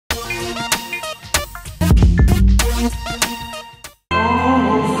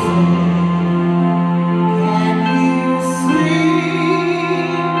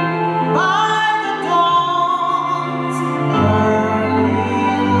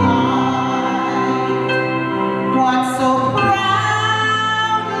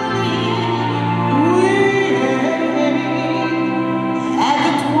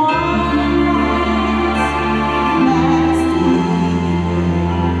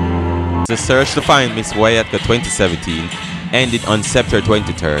The search to find Miss Wiadca 2017 ended on September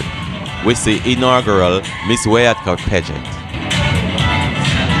 23rd with the inaugural Miss Wiadca Pageant.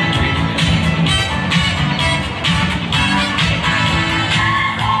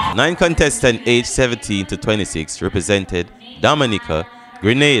 Nine contestants aged 17 to 26 represented Dominica,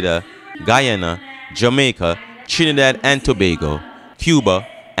 Grenada, Guyana, Jamaica, Trinidad and Tobago, Cuba,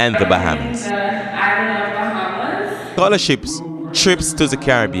 and the Bahamas. Scholarships, trips to the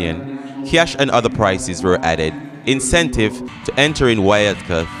Caribbean, cash and other prizes were added, incentive to enter in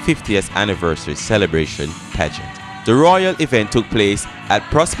Wiadca 50th anniversary celebration pageant. The royal event took place at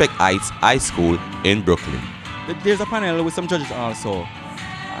Prospect Heights High School in Brooklyn. There's a panel with some judges also.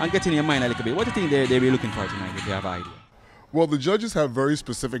 I'm getting in your mind a little bit. What do you think they'll be looking for tonight, if you have an idea? Well, the judges have very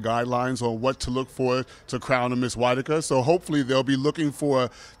specific guidelines on what to look for to crown a Miss Wiadca, so hopefully they'll be looking for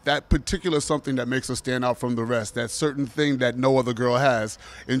that particular something that makes her stand out from the rest, that certain thing that no other girl has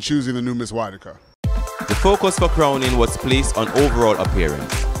in choosing the new Miss Wiadca. The focus for crowning was placed on overall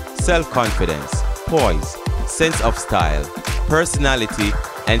appearance, self-confidence, poise, sense of style, personality,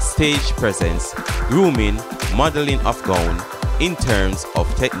 and stage presence, grooming, modeling of gown, in terms of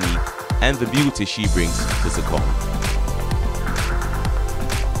technique, and the beauty she brings to the gown.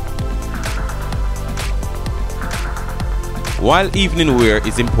 While evening wear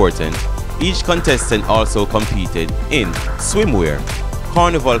is important, each contestant also competed in swimwear,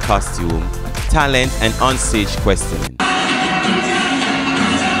 carnival costume, talent, and onstage questioning.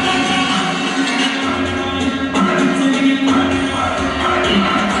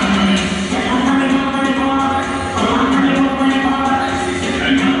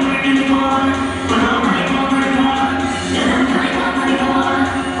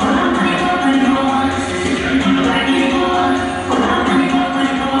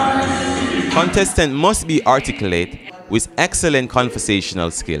 Contestant must be articulate with excellent conversational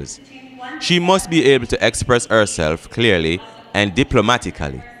skills. She must be able to express herself clearly and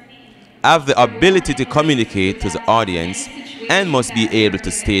diplomatically, have the ability to communicate to the audience, and must be able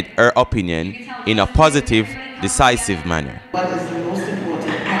to state her opinion in a positive, decisive manner. What is the most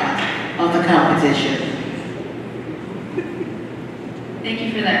important part of the competition? Thank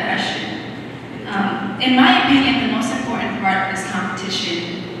you for that question. In my opinion, the most important part of this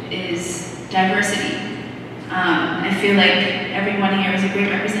competition is diversity. I feel like everyone here is a great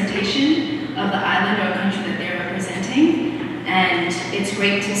representation of the island or country that they're representing, and it's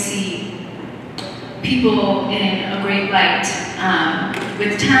great to see people in a great light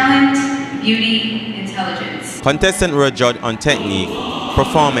with talent, beauty, intelligence. Contestants were judged on technique,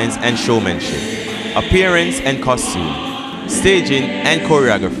 performance and showmanship, appearance and costume, staging and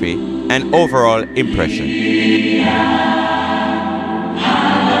choreography, and overall impression.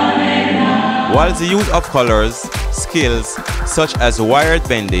 While the use of colors, skills such as wired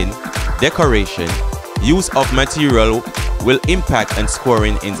bending, decoration, use of material will impact on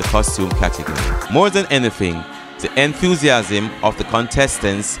scoring in the costume category. More than anything, the enthusiasm of the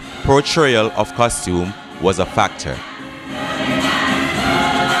contestants' portrayal of costume was a factor.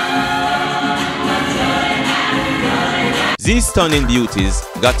 These stunning beauties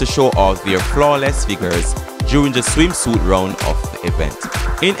got to show off their flawless figures during the swimsuit round of the event.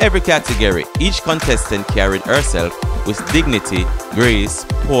 In every category, each contestant carried herself with dignity, grace,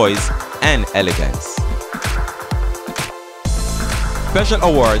 poise, and elegance. Special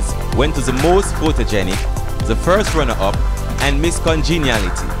awards went to the most photogenic, the first runner-up, and Miss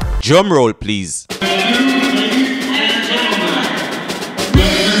Congeniality. Drum roll, please. Ladies and gentlemen,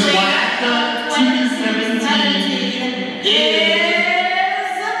 Miss Wiadca 2017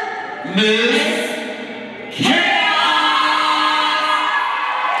 is Miss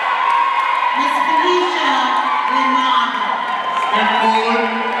Miss Felicia Leonardo. Step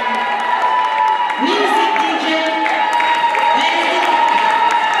forward.